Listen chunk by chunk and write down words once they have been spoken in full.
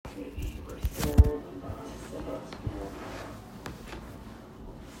trust you.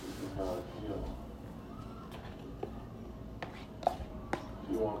 This is how I feel.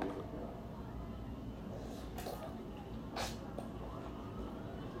 Do you want me to go?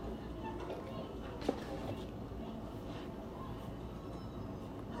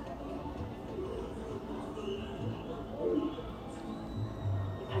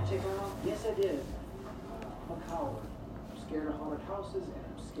 Yes, I did. I'm a coward. I'm scared of haunted houses, and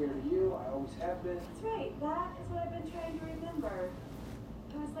I'm scared of you. I always have been. That's right. That is what I've been trying to remember.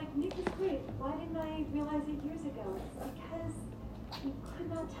 I was like, Nick is great. Why didn't I realize it years ago? It's because you could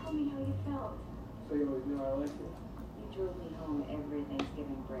not tell me how you felt. So you always knew I liked you? You drove me home every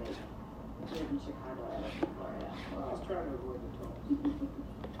Thanksgiving break. You lived in Chicago, I lived in Florida. Well, I was trying to avoid the tolls.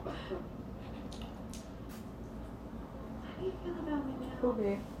 How do you feel about me now?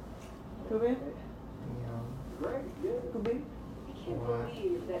 Kobe. Kobe? Yeah. Great, good. Kobe? I can't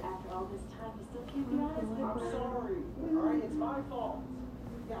believe that after all this time, you still can't be honest with me. I'm sorry. All right, it's my fault.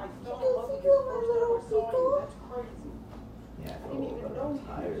 Yeah, I fell in love with you the first time I saw you. That's crazy. Yeah. I didn't even know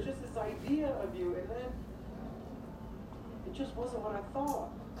you. It was just this idea of you, and then it just wasn't what I thought.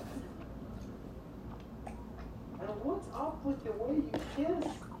 And what's up with the way you kiss?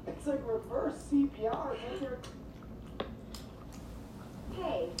 It's like reverse CPR. It's like you're...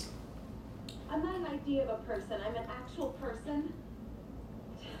 Hey, I'm not an idea of a person. I'm an actual person.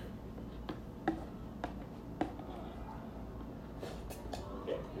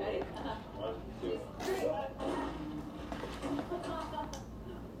 Okay. Ready? 1, 2. Alright,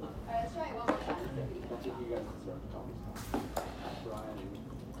 let's try it one more time. I think you guys deserve to call me Brian and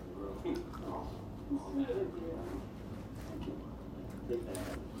Ruby. Big fan.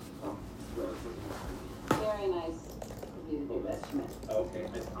 Very nice of you to do that, Schmidt. Okay. I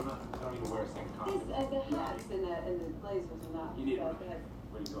don't even wear a second This, the hats and the blazers are not. You need so one. good.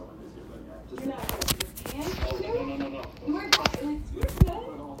 Where do you go with this? You're like, You're not going to just pants? no. We're good. We're good. For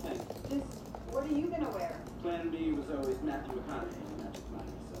the whole thing. Just, what are you going to wear? Plan B was always Matthew McConaughey and Magic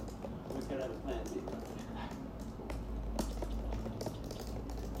Mike, so always gotta have a plan B.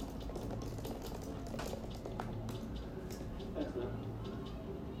 Thanks, man.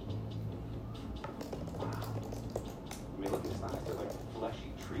 I mean, look at his eyes. They're like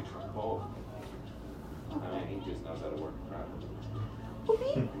fleshy tree trunk both. I mean, he just knows how to work a crowd.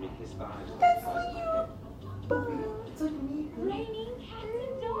 I mean, his thighs are like the size of my head. It's like me. Raining cats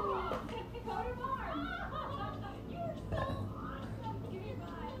and dogs. Coat of arms. You're so awesome. Give me a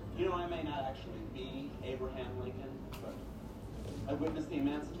vibe. You know, I may not actually be Abraham Lincoln, but I witnessed the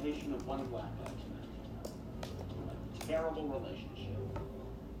emancipation of one black guy tonight. A terrible relationship.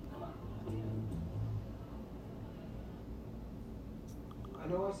 I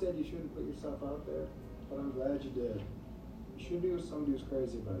know I said you shouldn't put yourself out there, but I'm glad you did. You should be with somebody who's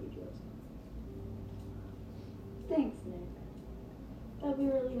crazy about you, Jess. Thanks, Nick. That'd be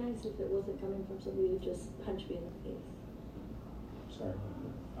really nice if it wasn't coming from somebody who just punched me in the face. Sorry about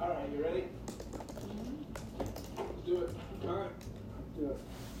that. All right, you ready? Let's do it. All right. Do it.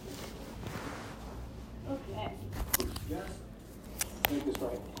 Okay. Yes. Make this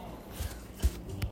right.